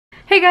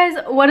Hey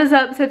guys, what is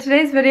up? So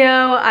today's video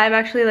I'm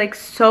actually like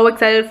so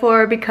excited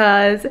for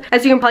because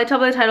as you can probably tell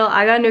by the title,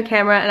 I got a new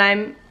camera and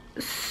I'm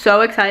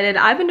so excited.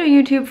 I've been doing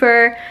YouTube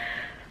for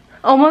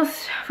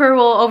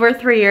over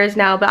 3 years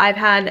now, but I've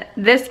had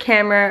this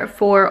camera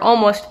for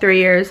almost 3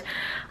 years.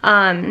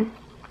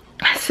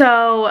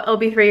 So it'll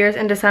be 3 years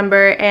in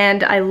December,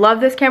 and I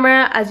love this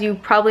camera. As you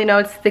probably know,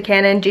 it's the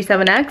Canon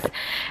G7X,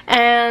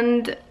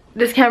 and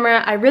this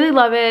camera, I really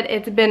love it.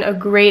 It's been a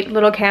great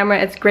little camera.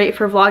 It's great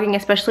for vlogging,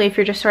 especially if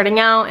you're just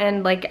starting out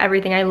and like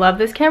everything. I love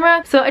this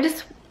camera. So I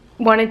just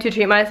wanted to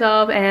treat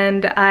myself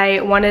and I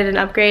wanted an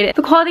upgrade.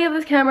 The quality of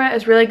this camera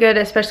is really good,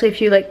 especially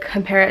if you like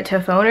compare it to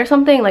a phone or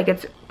something. Like,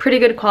 it's pretty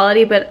good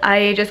quality, but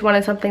I just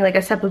wanted something like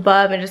a step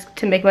above and just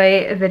to make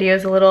my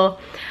videos a little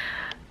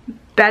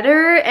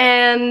better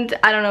and,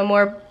 I don't know,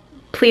 more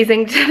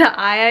pleasing to the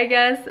eye, I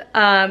guess.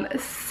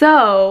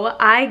 So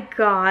I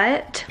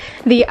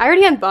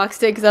already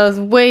unboxed it because I was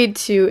way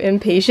too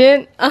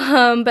impatient,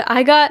 but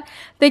I got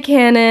the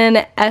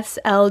Canon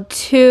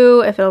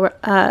sl2, if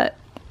it'll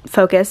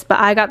focus, but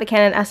I got the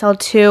Canon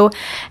sl2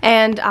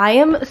 and I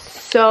am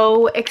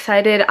so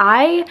excited.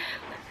 I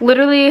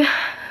literally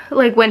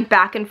like went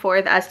back and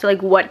forth as to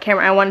like what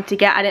camera I wanted to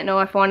get. I didn't know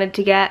if I wanted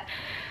to get,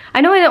 I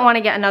know I didn't want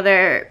to get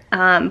another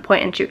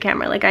point and shoot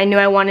camera. Like, I knew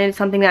I wanted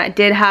something that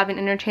did have an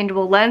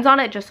interchangeable lens on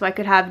it just so I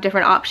could have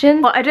different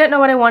options. Well, I didn't know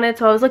what I wanted,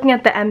 so I was looking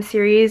at the M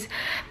series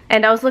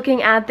and I was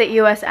looking at the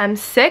EOS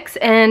M6,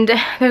 and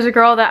there's a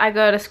girl that I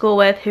go to school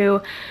with who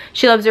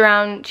she lives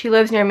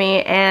near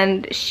me,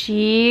 and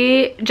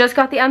she just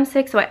got the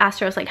M6, so I asked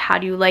her, I was like, how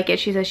do you like it?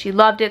 She says she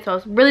loved it, so I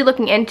was really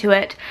looking into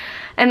it.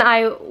 And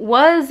I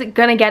was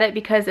gonna get it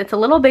because it's a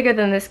little bigger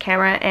than this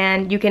camera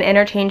and you can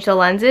interchange the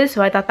lenses,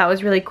 so I thought that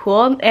was really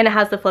cool. And it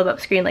has the flip up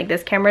screen like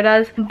this camera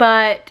does.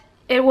 But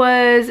it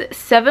was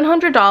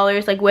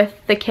 $700 like with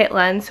the kit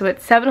lens, so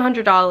it's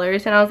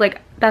 $700, and I was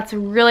like, that's a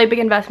really big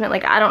investment.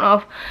 Like, I don't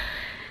know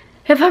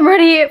if I'm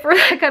ready for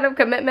that kind of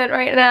commitment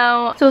right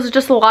now. So it was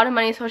just a lot of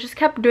money, so I just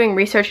kept doing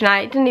research, and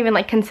I didn't even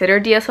like consider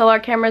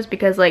DSLR cameras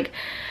because like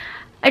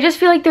I just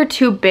feel like they're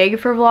too big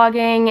for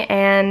vlogging,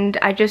 and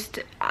I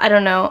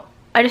don't know,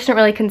 I just didn't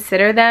really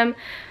consider them.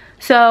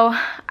 So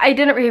I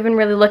didn't even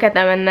really look at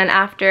them, and then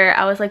after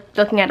I was like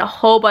looking at a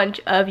whole bunch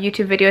of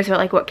YouTube videos about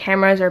like what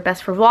cameras are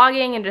best for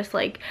vlogging and just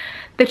like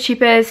the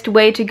cheapest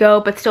way to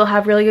go but still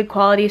have really good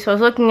quality. So I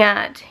was looking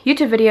at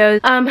YouTube videos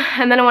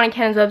and then I went on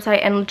Canon's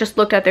website and just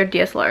looked at their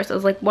DSLRs. So I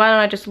was like, why don't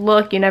I just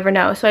look? You never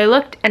know. So I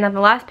looked, and on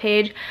the last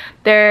page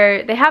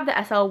they have the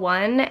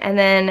SL1, and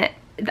then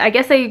I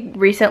guess they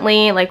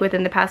recently, like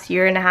within the past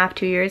year and a half,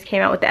 2 years,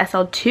 came out with the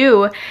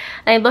SL2, and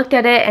I looked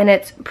at it and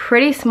it's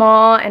pretty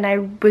small, and I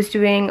was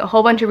doing a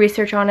whole bunch of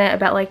research on it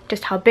about like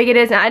just how big it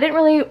is, and I didn't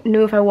really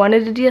know if I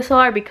wanted a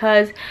DSLR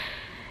because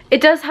it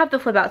does have the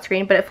flip out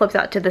screen, but it flips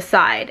out to the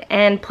side,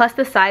 and plus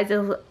the size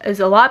is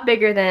a lot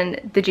bigger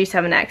than the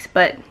G7X,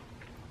 but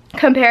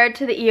compared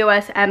to the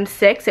EOS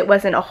M6 it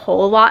wasn't a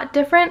whole lot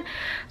different,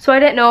 so I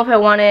didn't know if I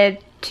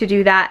wanted to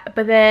do that.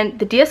 But then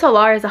the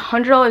DSLR is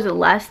 $100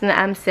 less than the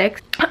M6,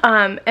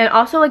 and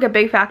also like a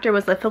big factor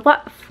was the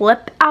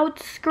flip out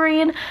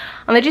screen.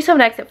 On the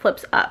G7X it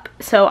flips up,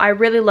 so I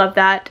really love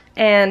that,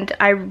 and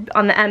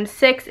on the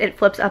M6 it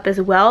flips up as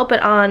well,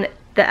 but on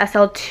the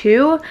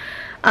SL2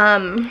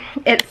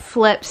 it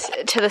flips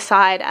to the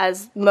side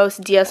as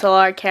most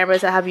DSLR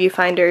cameras that have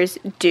viewfinders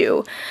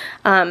do.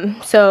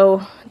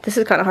 So this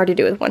is kind of hard to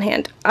do with one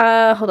hand.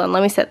 Hold on,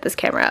 let me set this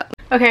camera up.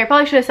 Okay, I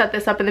probably should have set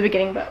this up in the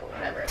beginning, but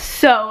whatever.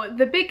 So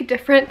the big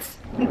difference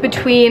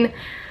between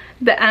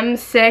the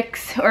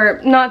M6,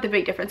 or not the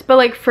big difference, but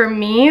like for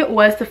me,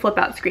 was the flip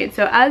out screen.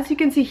 So as you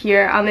can see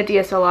here on the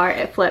DSLR,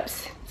 it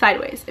flips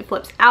sideways. It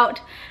flips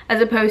out,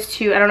 as opposed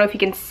to, I don't know if you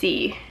can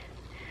see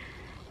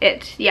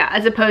it, yeah,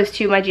 as opposed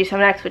to my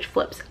G7X, which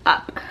flips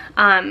up.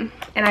 And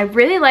I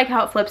really like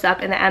how it flips up,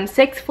 and the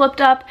M6 flipped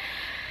up.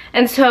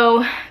 And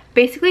so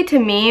basically to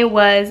me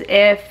was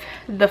if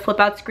the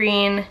flip out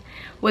screen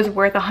was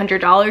worth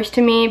 $100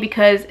 to me,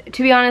 because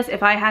to be honest,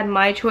 if I had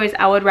my choice,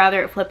 I would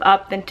rather it flip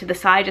up than to the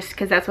side, just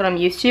because that's what I'm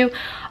used to.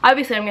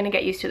 Obviously I'm gonna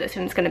get used to this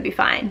and it's gonna be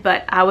fine,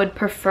 but I would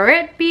prefer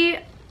it be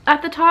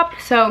at the top.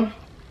 So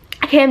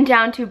I came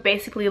down to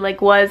basically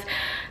like, was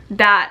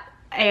that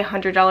a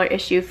 $100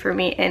 issue for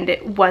me? And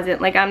it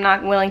wasn't. Like, I'm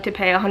not willing to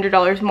pay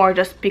 $100 more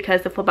just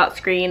because the flip out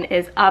screen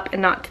is up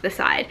and not to the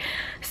side.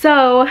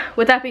 So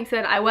with that being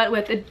said, I went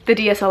with the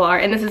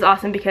DSLR, and this is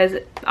awesome because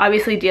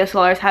obviously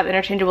DSLRs have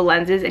interchangeable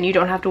lenses and you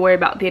don't have to worry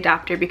about the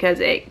adapter because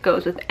it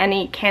goes with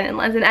any Canon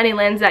lens and any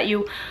lens that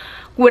you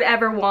would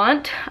ever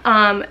want.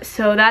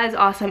 So that is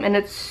awesome, and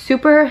it's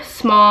super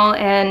small,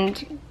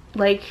 and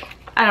like,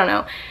 I don't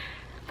know,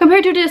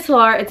 compared to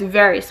DSLR, it's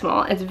very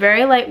small. It's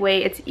very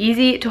lightweight. It's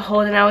easy to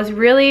hold, and another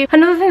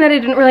thing that I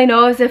didn't really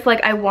know is if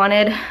like I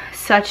wanted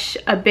such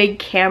a big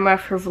camera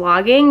for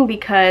vlogging,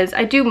 because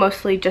I do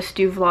mostly just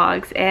do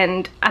vlogs,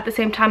 and at the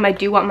same time I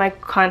do want my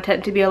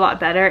content to be a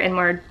lot better and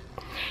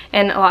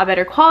a lot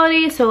better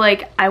quality. So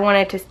like I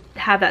wanted to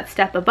have that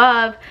step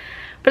above,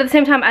 but at the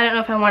same time I don't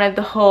know if I wanted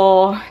the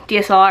whole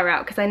DSLR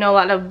route, because I know a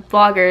lot of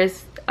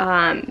vloggers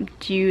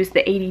use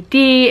the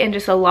 80D and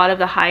just a lot of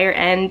the higher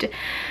end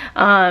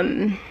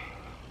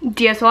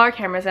DSLR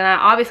cameras, and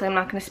obviously I'm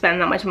not going to spend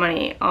that much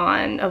money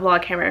on a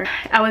vlog camera.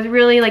 I was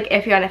really like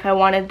iffy on if I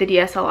wanted the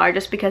DSLR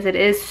just because it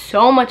is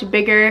so much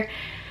bigger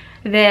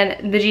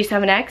than the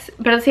G7X,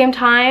 but at the same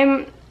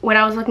time when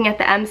I was looking at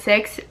the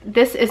M6,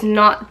 this is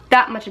not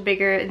that much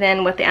bigger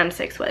than what the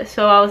M6 was.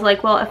 So I was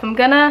like, well, if I'm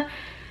gonna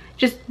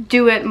just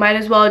do it, might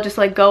as well just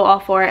like go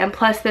all for it. And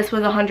plus this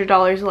was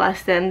 $100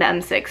 less than the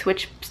M6,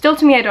 which still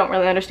to me I don't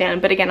really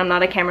understand, but again, I'm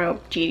not a camera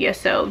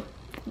genius, so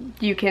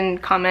you can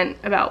comment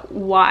about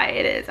why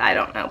it is. I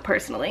don't know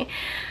personally.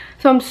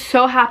 So I'm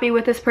so happy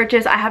with this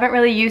purchase. I haven't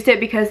really used it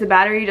because the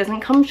battery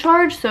doesn't come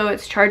charged, so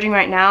it's charging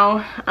right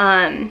now.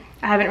 I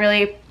haven't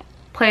really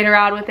played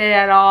around with it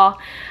at all,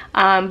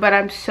 but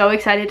I'm so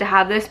excited to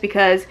have this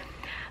because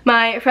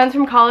my friends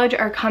from college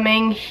are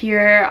coming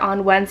here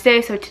on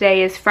Wednesday, so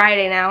today is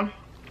Friday now.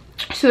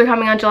 So they're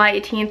coming on July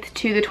 18th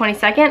to the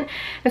 22nd,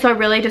 and so I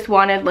really just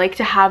wanted like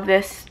to have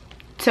this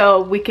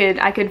so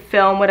I could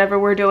film whatever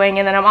we're doing.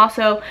 And then I'm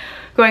also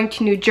going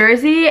to New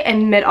Jersey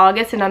in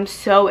mid-August, and I'm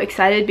so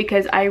excited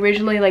because I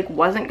originally like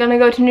wasn't gonna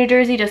go to New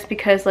Jersey just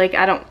because like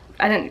I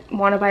didn't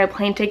want to buy a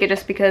plane ticket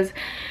just because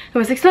it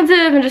was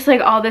expensive and just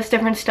like all this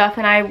different stuff,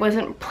 and I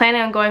wasn't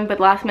planning on going,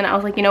 but last minute I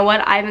was like, you know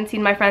what, I haven't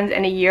seen my friends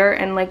in a year,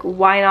 and like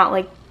why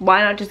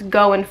not just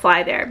go and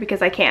fly there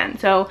because I can.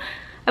 So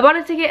I bought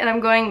a ticket and I'm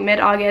going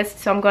mid-August,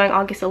 so I'm going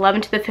August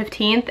 11th to the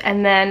 15th,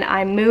 and then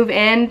I move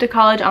into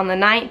college on the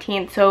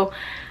 19th, so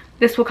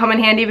this will come in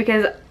handy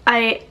because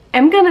I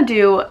am gonna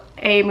do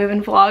a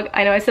move-in vlog.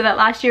 I know I said that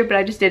last year, but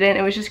I just didn't.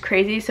 It was just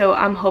crazy, so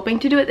I'm hoping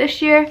to do it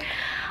this year.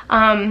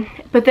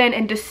 But then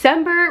in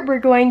December, we're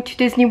going to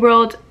Disney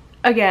World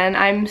again.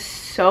 I'm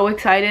so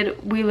excited.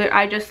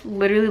 I just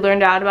literally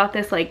learned out about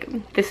this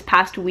like this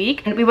past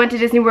week. And we went to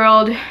Disney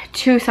World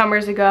 2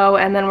 summers ago,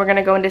 and then we're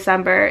gonna go in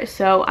December.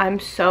 So I'm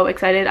so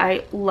excited.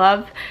 I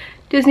love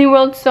Disney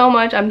World so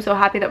much. I'm so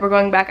happy that we're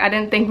going back. I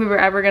didn't think we were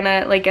ever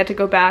gonna like get to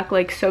go back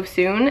like so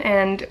soon,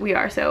 and we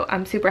are, so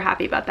I'm super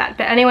happy about that.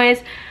 But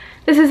anyways,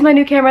 this is my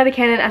new camera, the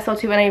Canon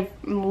SL2, and I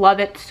love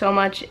it so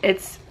much.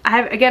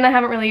 I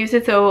haven't really used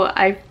it, so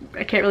I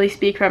can't really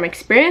speak from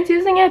experience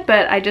using it,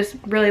 but I just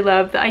really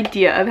love the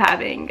idea of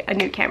having a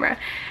new camera.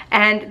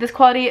 And this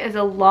quality is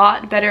a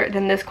lot better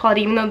than this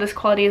quality, even though this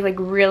quality is like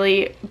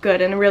really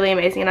good and really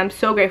amazing. And I'm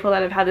so grateful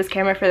that I've had this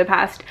camera for the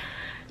past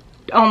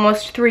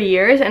almost 3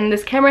 years, and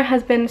this camera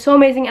has been so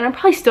amazing, and I'm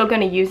probably still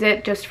going to use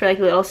it just for like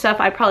little stuff.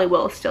 I probably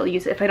will still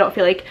use it if I don't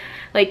feel like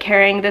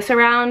carrying this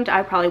around.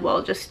 I probably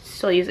will just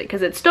still use it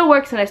because it still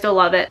works and I still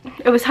love it.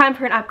 It was time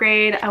for an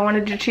upgrade. I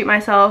wanted to treat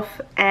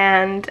myself,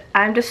 and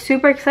I'm just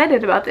super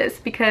excited about this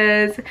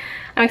because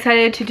I'm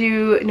excited to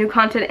do new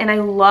content. And I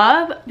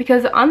love,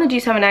 because on the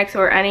G7X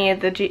or any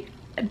of the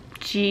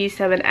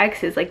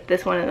G7Xs, like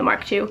this one in the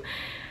Mark II,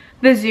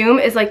 the zoom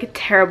is like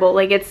terrible.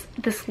 Like it's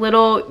this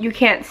little, you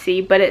can't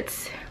see, but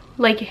it's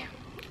like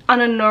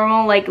on a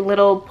normal like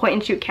little point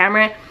and shoot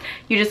camera,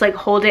 you just like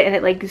hold it and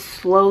it like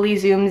slowly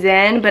zooms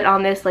in, but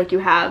on this like you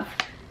have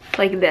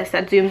like this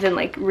that zooms in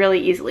like really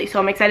easily. So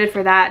I'm excited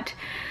for that,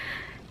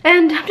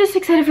 and I'm just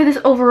excited for this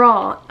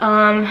overall.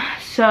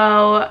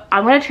 So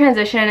I'm gonna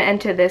transition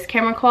into this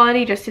camera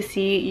quality just to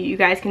see, you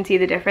guys can see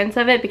the difference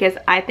of it because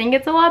I think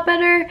it's a lot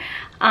better.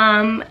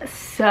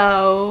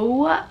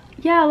 So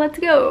yeah, let's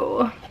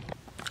go.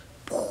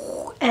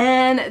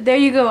 And there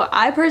you go.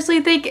 I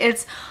personally think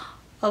it's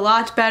a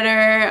lot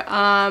better.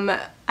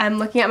 I'm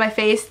looking at my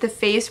face. The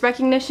face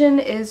recognition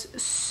is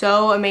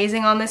so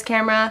amazing on this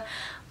camera.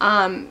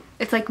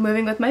 It's like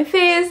moving with my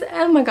face.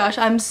 Oh my gosh,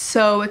 I'm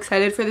so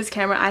excited for this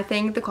camera. I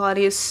think the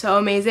quality is so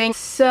amazing.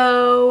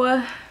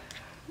 So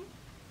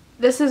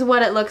this is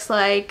what it looks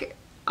like.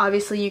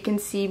 Obviously you can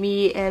see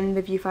me in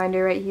the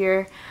viewfinder right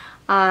here.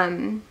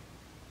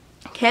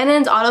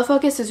 Canon's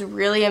autofocus is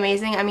really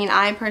amazing. I mean,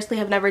 I personally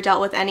have never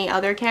dealt with any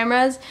other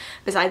cameras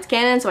besides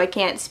Canon, so I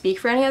can't speak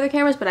for any other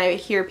cameras, but I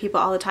hear people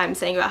all the time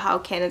saying about how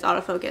Canon's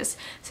autofocus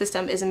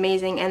system is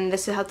amazing, and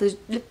this is how the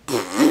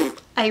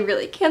I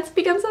really can't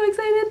speak, I'm so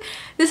excited.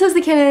 This is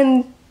the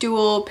Canon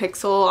dual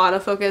pixel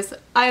autofocus.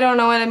 I don't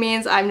know what it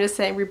means. I'm just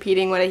saying,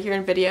 repeating what I hear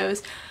in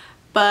videos,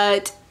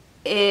 but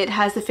it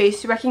has the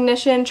face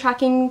recognition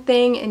tracking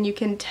thing, and you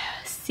can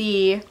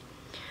see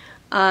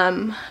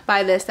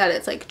by this that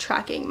it's like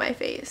tracking my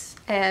face,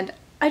 and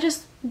I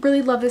just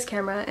really love this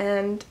camera,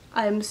 and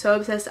I'm so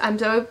obsessed. I'm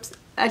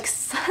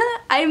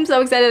so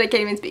excited I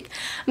can't even speak.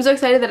 I'm so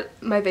excited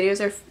that my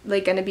videos are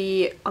like gonna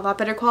be a lot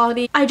better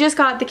quality. I just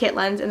got the kit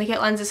lens, and the kit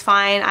lens is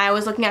fine. I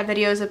was looking at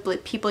videos of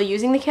like, people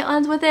using the kit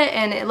lens with it,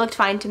 and it looked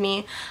fine to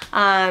me.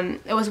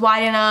 It was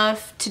wide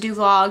enough to do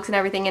vlogs and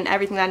everything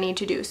that I need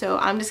to do, so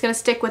I'm just gonna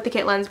stick with the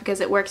kit lens because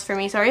it works for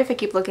me. Sorry if I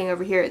keep looking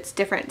over here. It's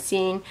different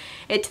seeing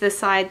it to the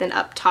side than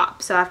up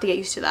top, so I have to get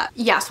used to that.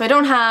 Yeah, so I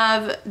don't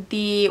have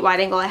the wide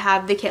angle. I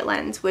have the kit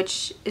lens,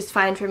 which is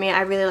fine for me.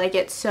 I really like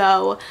it.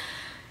 So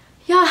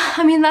yeah,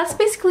 I mean, that's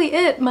basically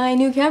it. My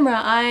new camera,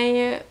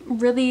 I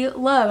really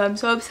love. I'm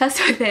so obsessed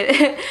with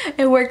it.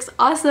 It works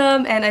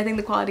awesome, and I think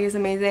the quality is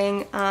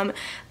amazing.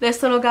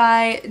 This little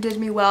guy did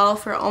me well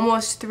for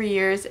almost 3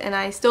 years, and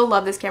I still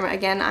love this camera.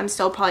 Again, I'm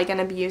still probably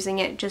gonna be using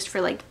it just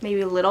for like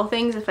maybe little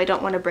things if I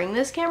don't want to bring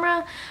this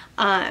camera.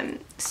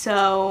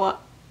 So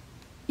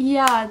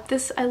yeah,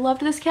 I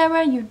loved this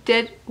camera. You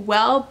did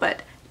well,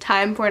 but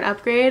time for an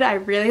upgrade. I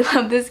really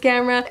love this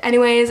camera.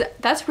 Anyways,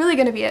 that's really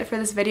gonna be it for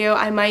this video.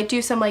 I might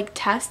do some like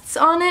tests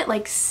on it,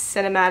 like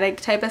cinematic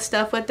type of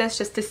stuff with this,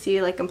 just to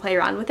see like and play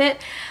around with it.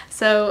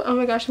 So oh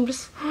my gosh, I'm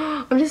just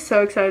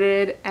so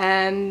excited.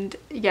 And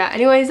yeah,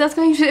 anyways, that's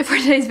going to be it for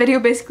today's video.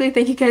 Basically,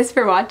 thank you guys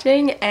for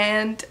watching,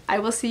 and I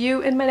will see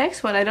you in my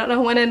next one. I don't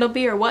know when it'll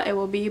be or what it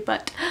will be,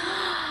 but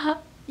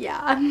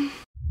yeah.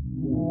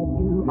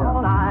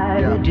 All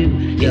I do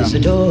is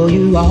adore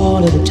you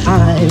all of the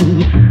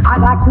time. I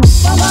like to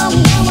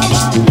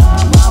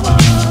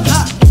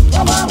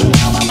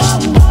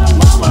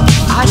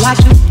I like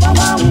to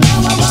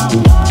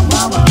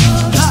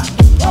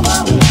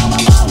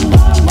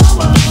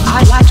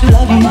I like to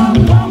love you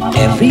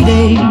every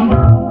day.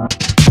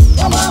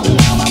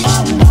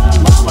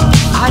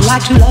 I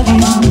like to love you,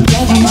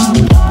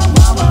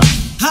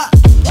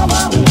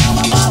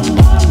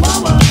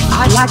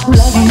 I like to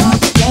love you,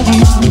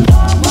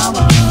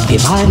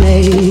 if I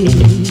may,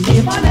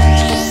 if I may.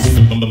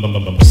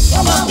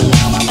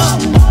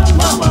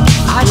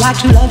 I'd like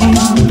to love you,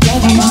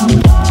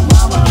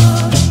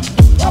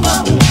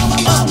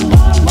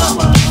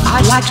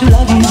 I'd like to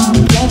love you,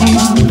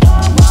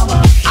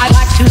 I'd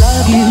like to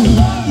love you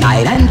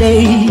night and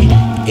day,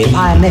 if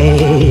I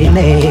may.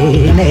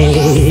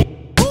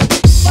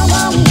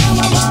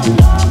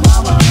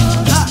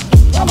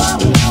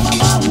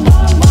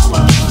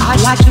 I'd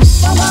like to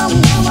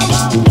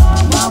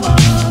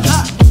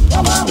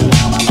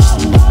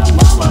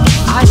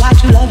I like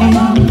to love you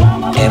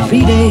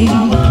every day.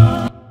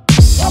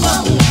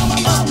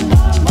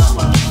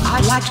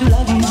 I like to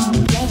love you.